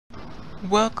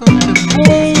Welcome to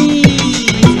Hey,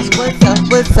 what's up?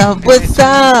 What's up? What's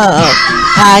up?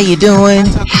 How you doing?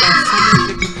 talk about so many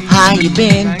different things How you related to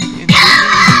been? life and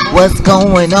living. What's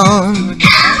going on? Join the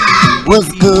family and What's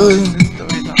people good? and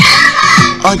stories are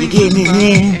awesome. Are you Please getting it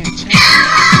subscribe in? and check it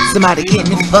out. Somebody Leave a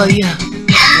getting it whole for bunch you? of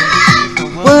reviews and wishes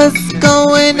and welcome What's to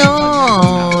going Instagram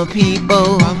on, @WhatUpWithUp. You can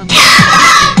people? follow me on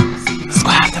Instagram. See you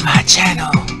Subscribe to my later.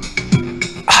 channel.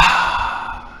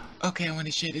 Okay, I want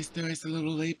to share this story. It's a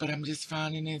little late, but I'm just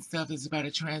finding it and stuff. It's about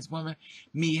a trans woman,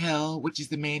 Mikhail, which is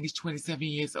the man. He's 27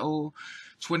 years old,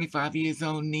 25 years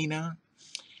old, Nina.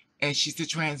 And she's a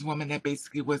trans woman that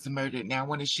basically was murdered. Now, I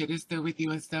want to share this story with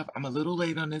you and stuff. I'm a little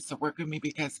late on this, so work with me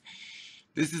because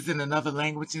this is in another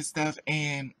language and stuff,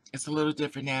 and it's a little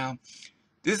different now.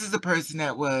 This is a person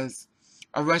that was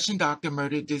a Russian doctor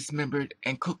murdered, dismembered,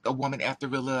 and cooked a woman after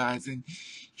realizing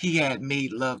he had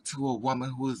made love to a woman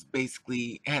who was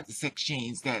basically had the sex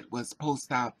change that was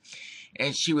post-op,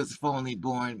 and she was fully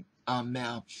born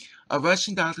male. A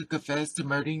Russian doctor confessed to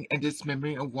murdering and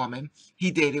dismembering a woman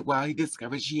he dated while he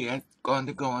discovered she had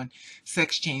undergone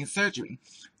sex change surgery.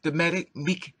 The medic,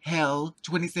 Mikhail,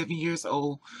 27 years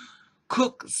old,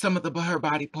 cooked some of her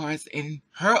body parts in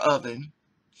her oven,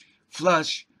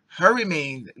 flushed her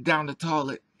remains down the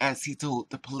toilet, as he told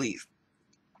the police.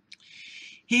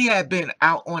 He had been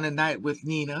out on a night with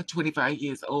Nina, 25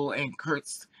 years old, and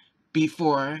Kursk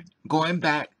before going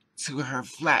back to her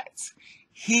flats.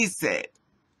 He said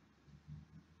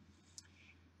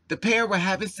the pair were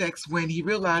having sex when he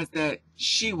realized that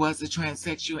she was a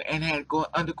transsexual and had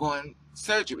undergone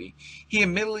surgery. He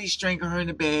immediately strangled her in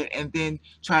the bed and then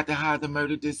tried to hide the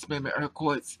murder, dismember her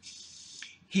corpse,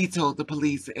 he told the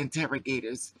police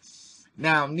interrogators.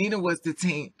 Now, Nina was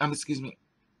detained,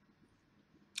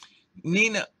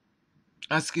 Nina,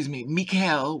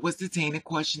 Mikhail was detained and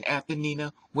questioned after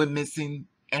Nina went missing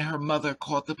and her mother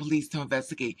called the police to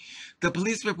investigate. The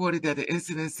police reported that the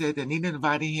incident said that Nina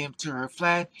invited him to her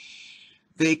flat.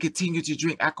 They continued to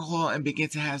drink alcohol and began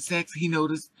to have sex. He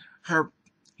noticed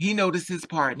his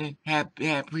partner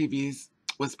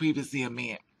was previously a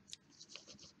man.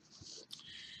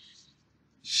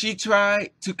 She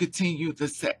tried to continue the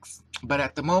sex, but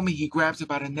at the moment he grabbed her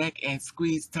by the neck and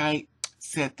squeezed tight,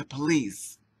 said the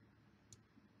police.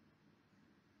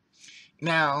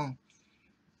 Now,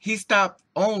 he stopped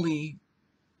only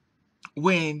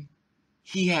when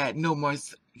he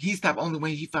stopped only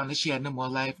when he found that she had no more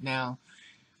life. Now,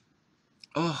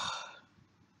 oh,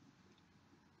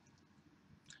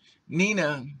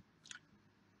 Nina,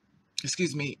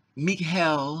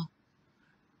 Mikhail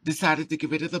decided to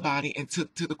get rid of the body and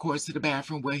took to the course to the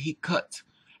bathroom where he cut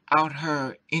out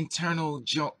her internal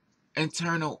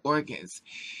organs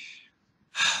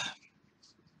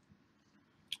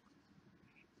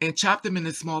and chopped them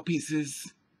into small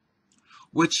pieces,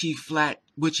 which he flushed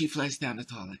down the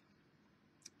toilet.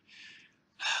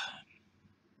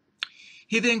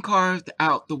 He then carved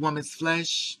out the woman's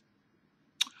flesh,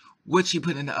 which he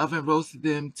put in the oven, roasted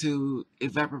them to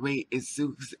evaporate its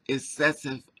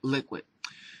excessive liquid.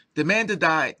 The man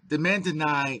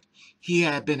denied he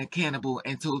had been a cannibal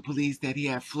and told police that he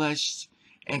had flushed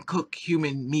and cooked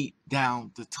human meat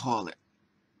down the toilet.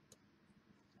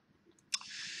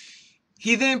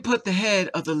 He then put the head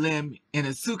of the limb in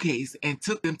a suitcase and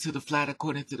took them to the flat,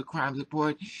 according to the crime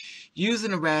report.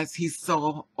 Using a rasp, he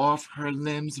sawed off her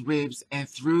limbs, ribs, and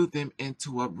threw them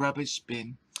into a rubbish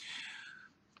bin.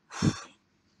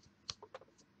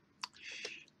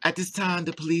 At this time,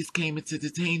 the police came in to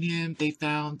detain him. They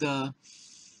found the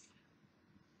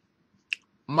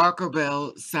marker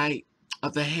bell site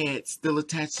of the head still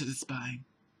attached to the spine,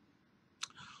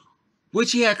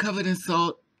 which he had covered in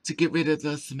salt to get rid of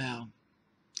the smell.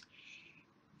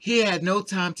 He had no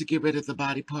time to get rid of the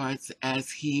body parts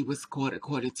as he was caught,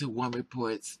 according to one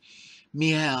reports.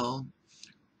 Mikhail,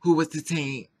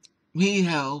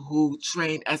 who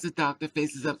trained as a doctor,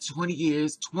 faces up to 20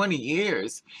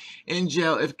 years in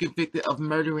jail if convicted of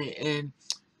murdering and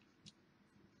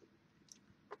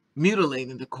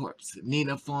mutilating the corpse.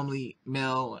 Nina, formerly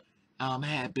male,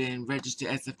 had been registered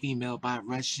as a female by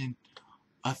Russian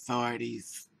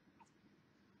authorities.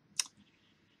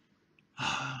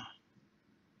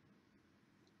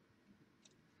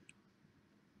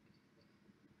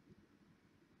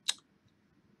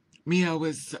 Mia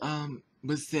was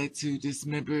said to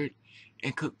dismembered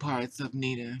and cook parts of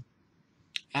Nina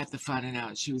after finding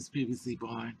out she was previously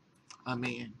born a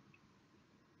man.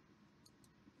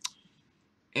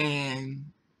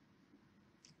 And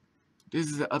this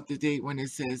is an up-to-date one. It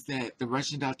says that the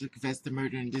Russian doctor confessed to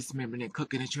murder and dismembering and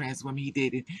cooking a trans woman he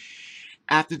dated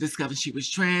after discovering she was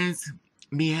trans.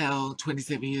 Mikhail,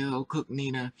 27 years old, cooked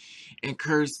Nina and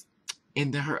Kursk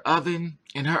in her oven.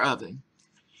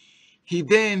 He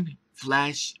then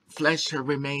fleshed her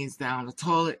remains down the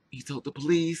toilet. He told the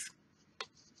police.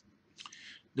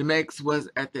 The Mex was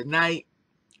at the night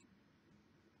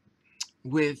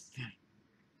with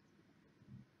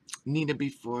Nina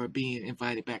before being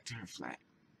invited back to her flat.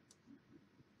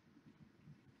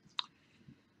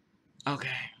 Okay,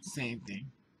 same thing.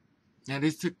 Now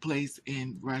this took place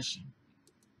in Russia.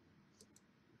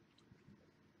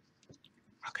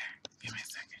 Okay, give me a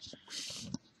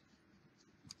second.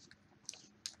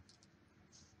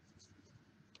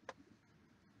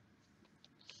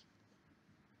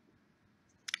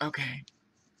 Okay.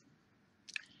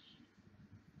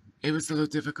 It was a little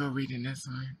difficult reading this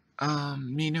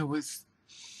one. Nina was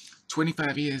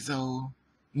 25 years old.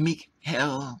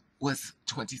 Mikhail was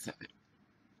 27.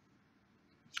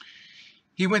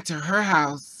 He went to her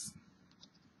house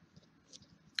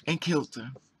and killed her.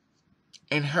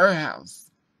 In her house.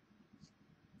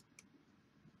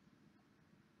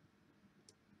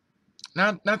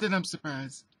 Not that I'm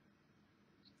surprised.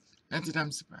 Not that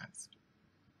I'm surprised.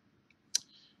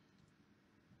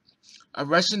 A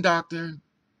Russian doctor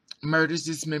murders,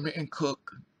 dismembered, and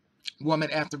cook woman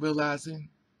after realizing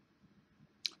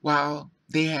while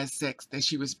they had sex that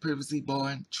she was previously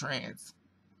born trans.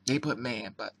 They put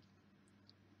man, but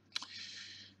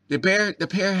the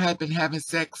pair had been having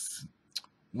sex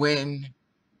when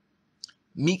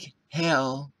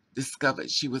Mikhail discovered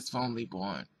she was formerly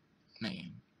born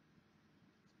man.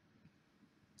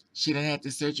 She done had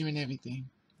the surgery and everything.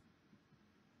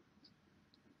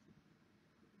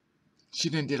 She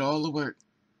done did all the work.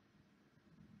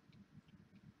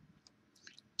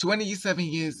 27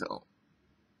 years old.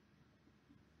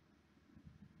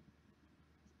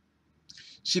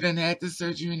 She done had the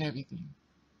surgery and everything.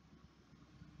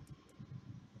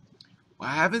 While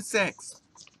having sex,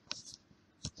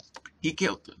 he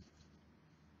killed her.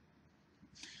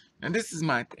 Now this is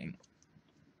my thing.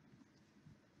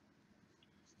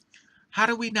 How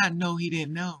do we not know he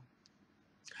didn't know?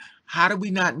 How do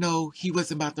we not know he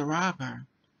was about to rob her?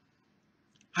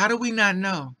 How do we not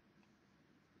know?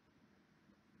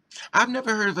 I've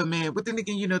never heard of a man, but then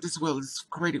again, you know, this world is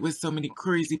created with so many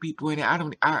crazy people in it.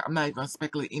 I'm not even going to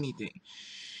speculate anything.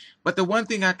 But the one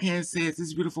thing I can say is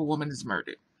this beautiful woman is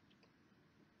murdered.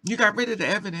 You got rid of the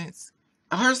evidence.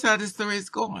 Her side of the story is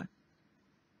gone.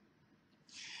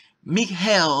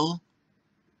 Mikhail,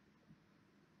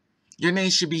 your name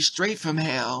should be straight from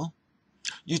hell.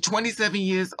 You're 27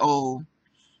 years old,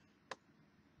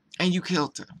 and you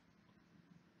killed her.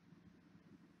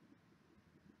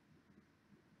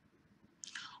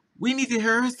 We need to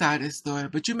hear her side of the story,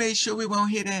 but you made sure we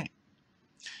won't hear that.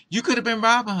 You could have been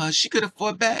robbing her. She could have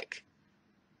fought back.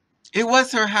 It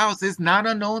was her house. It's not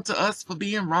unknown to us for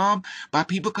being robbed by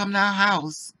people coming to our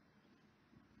house.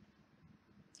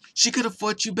 She could have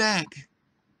fought you back.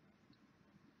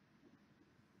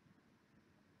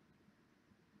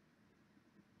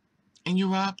 And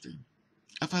you robbed her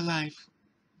of her life.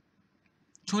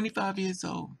 25 years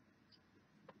old.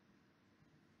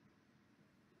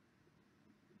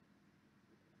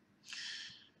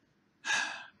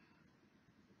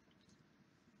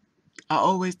 I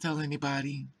always tell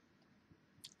anybody,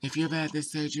 if you ever had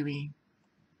this surgery,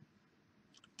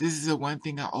 this is the one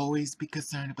thing I always be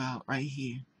concerned about right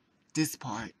here. This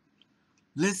part.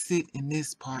 Let's sit in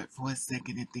this part for a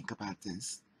second and think about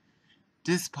this.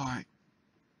 This part.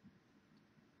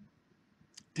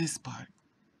 This part.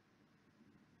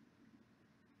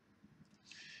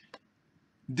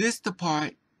 This the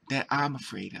part that I'm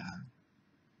afraid of.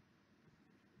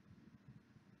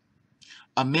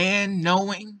 A man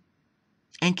knowing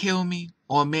and kill me,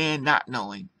 or a man not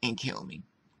knowing and kill me.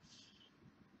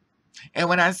 And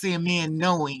when I say a man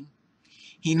knowing,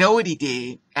 he know what he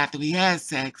did after we had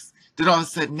sex, then all of a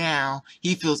sudden now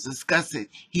he feels disgusted.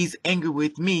 He's angry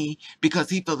with me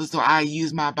because he feels as though I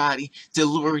used my body to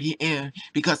lure him in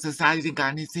because society done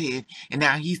got in his head, and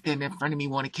now he's standing in front of me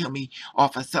want to kill me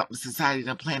off of something society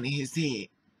done planted in his head.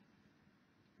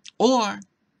 Or I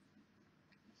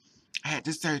had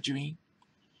the surgery.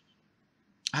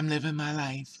 I'm living my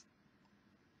life.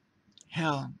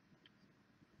 Hell,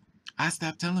 I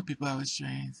stopped telling people I was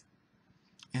trans,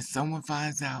 and someone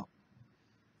finds out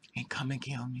and come and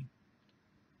kill me.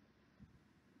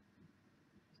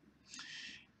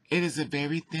 It is a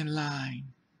very thin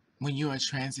line when you are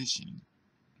transitioning.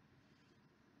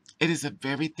 It is a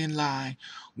very thin line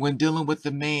when dealing with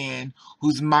a man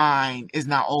whose mind is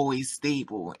not always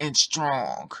stable and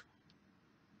strong.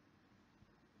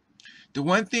 The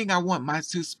one thing I want my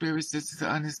two spirit sisters to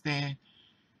understand,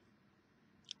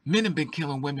 men have been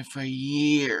killing women for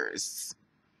years.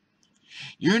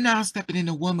 You're now stepping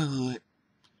into womanhood.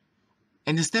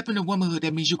 And to step into womanhood,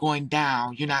 that means you're going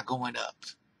down. You're not going up.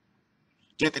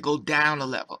 You have to go down a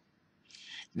level.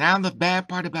 Now the bad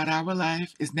part about our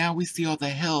life is now we see all the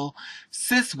hell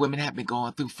cis women have been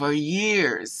going through for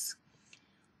years.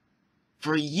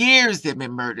 For years they've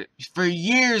been murdered. For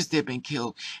years they've been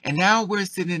killed. And now we're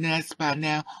sitting in that spot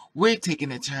now. We're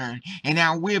taking a turn. And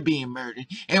now we're being murdered.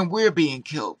 And we're being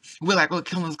killed. We're like, oh,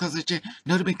 killing us because of gender.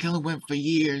 No, they've been killing women for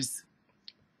years.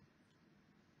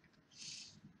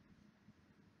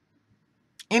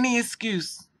 Any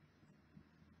excuse.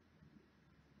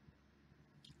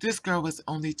 This girl was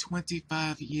only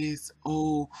 25 years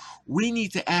old. We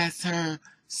need to ask her,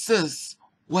 sis,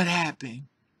 what happened?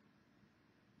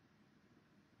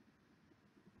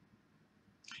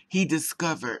 He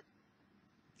discovered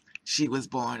she was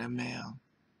born a male.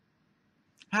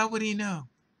 How would he know?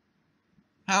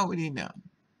 How would he know?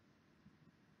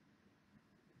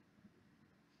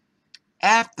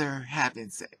 After having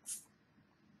sex.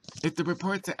 If the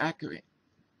reports are accurate.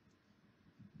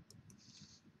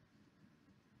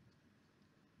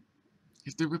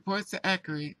 If the reports are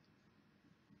accurate,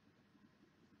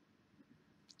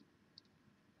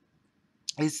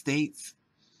 it states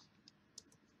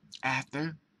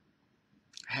after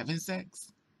having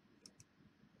sex.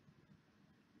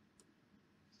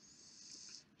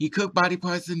 He cooked body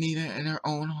parts of Nina in her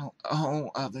own home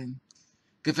oven,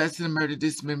 confessed to the murder,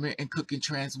 dismembering, and cooking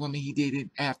trans woman he dated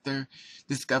after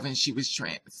discovering she was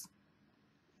trans.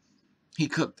 He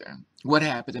cooked her. What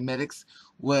happened? The medic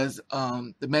was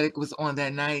on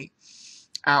that night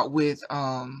out with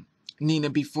Nina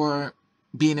before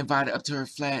being invited up to her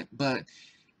flat, but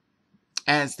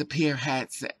as the pair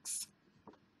had sex.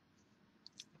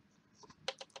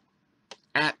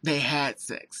 They had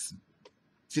sex.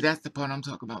 See, that's the part I'm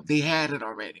talking about. They had it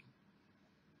already.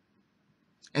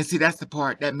 And see, that's the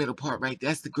part, that middle part right,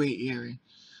 that's the gray area.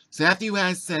 So after you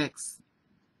had sex,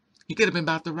 he could have been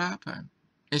about to rob her.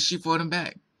 And she fought him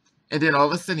back. And then all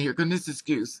of a sudden, here comes this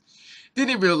excuse. Then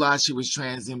he realized she was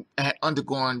trans and had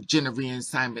undergone gender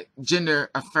reassignment, gender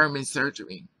affirming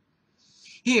surgery.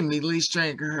 He immediately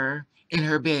strangled her in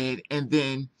her bed and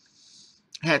then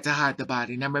had to hide the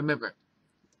body. Now remember,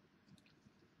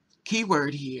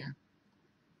 keyword here,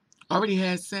 already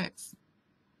had sex.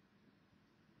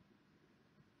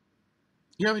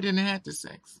 He already didn't have the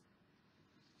sex.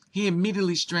 He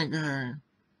immediately strangled her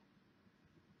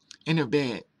in her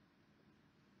bed,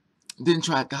 then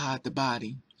tried to hide the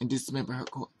body and dismember her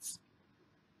corpse.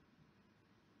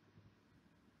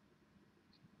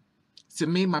 To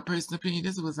me, my personal opinion,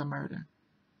 this was a murder.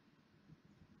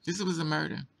 This was a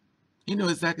murder. He knew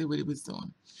exactly what he was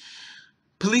doing.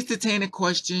 Police detained and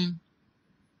questioned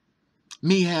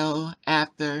Mikhail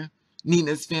after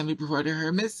Nina's family reported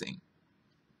her missing.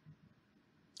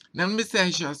 Now, let me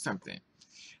ask y'all something.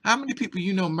 How many people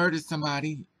you know murdered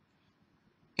somebody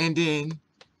and then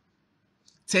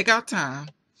take out time?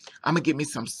 I'm gonna get me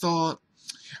some salt.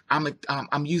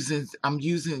 He's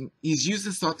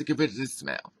using salt to get rid of the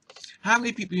smell. How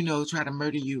many people you know try to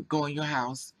murder you, go in your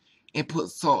house, and put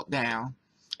salt down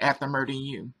after murdering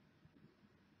you?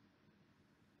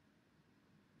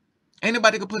 Ain't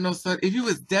nobody gonna put no salt. If he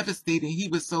was devastated, he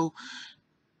was so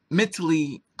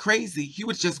mentally crazy, he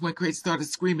would just went crazy, started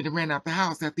screaming and ran out the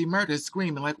house after he murdered,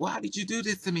 screaming like, why did you do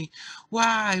this to me?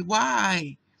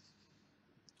 Why?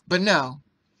 But no,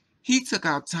 he took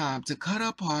out time to cut her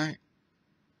apart,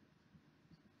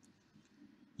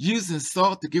 using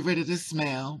salt to get rid of the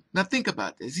smell. Now think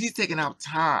about this. He's taking out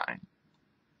time.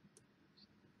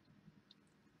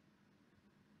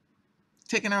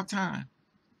 Taking out time.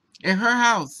 In her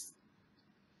house.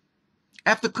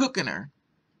 After cooking her.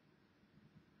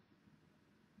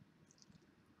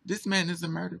 This man is a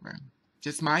murderer.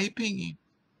 Just my opinion.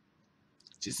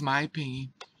 Just my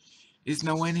opinion. There's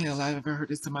no way in hell I've ever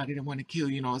heard of somebody that want to kill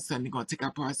you and all of a sudden they're going to take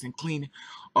out parts and clean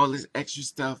all this extra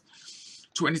stuff.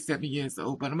 27 years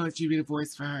old. But I'm going to let you read a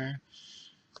voice for her.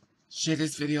 Share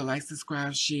this video, like,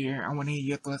 subscribe, share. I want to hear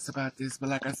your thoughts about this. But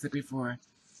like I said before,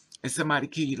 if somebody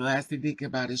kill you, the last thing they think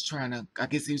about is I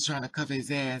guess he was trying to cover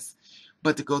his ass.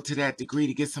 But to go to that degree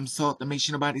to get some salt to make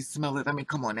sure nobody smell it, I mean,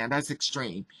 come on now, that's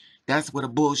extreme. That's what a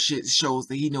bullshit shows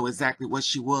that he knew exactly what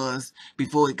she was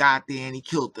before he got there and he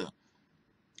killed her.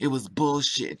 It was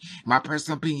bullshit. My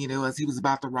personal opinion was he was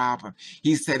about to rob her.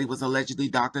 He said he was allegedly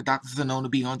doctor. Doctors are known to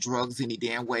be on drugs any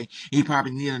damn way. He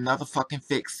probably needed another fucking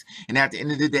fix. And at the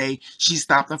end of the day, she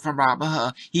stopped him from robbing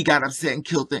her. He got upset and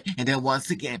killed her. And then once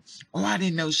again, oh, I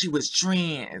didn't know she was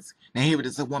trans. Now here it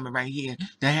is, a woman right here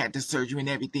that had the surgery and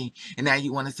everything, and now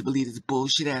you want us to believe this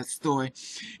bullshit ass story.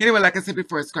 Anyway, like I said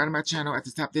before, subscribe to my channel. At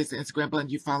the top, there's the Instagram button.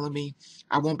 You follow me.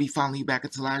 I won't be following you back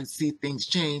until I see things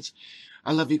change.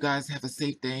 I love you guys. Have a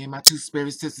safe day. And my two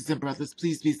spirit sisters and brothers,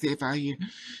 please be safe out here,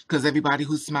 because everybody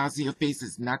who smiles in your face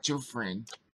is not your friend.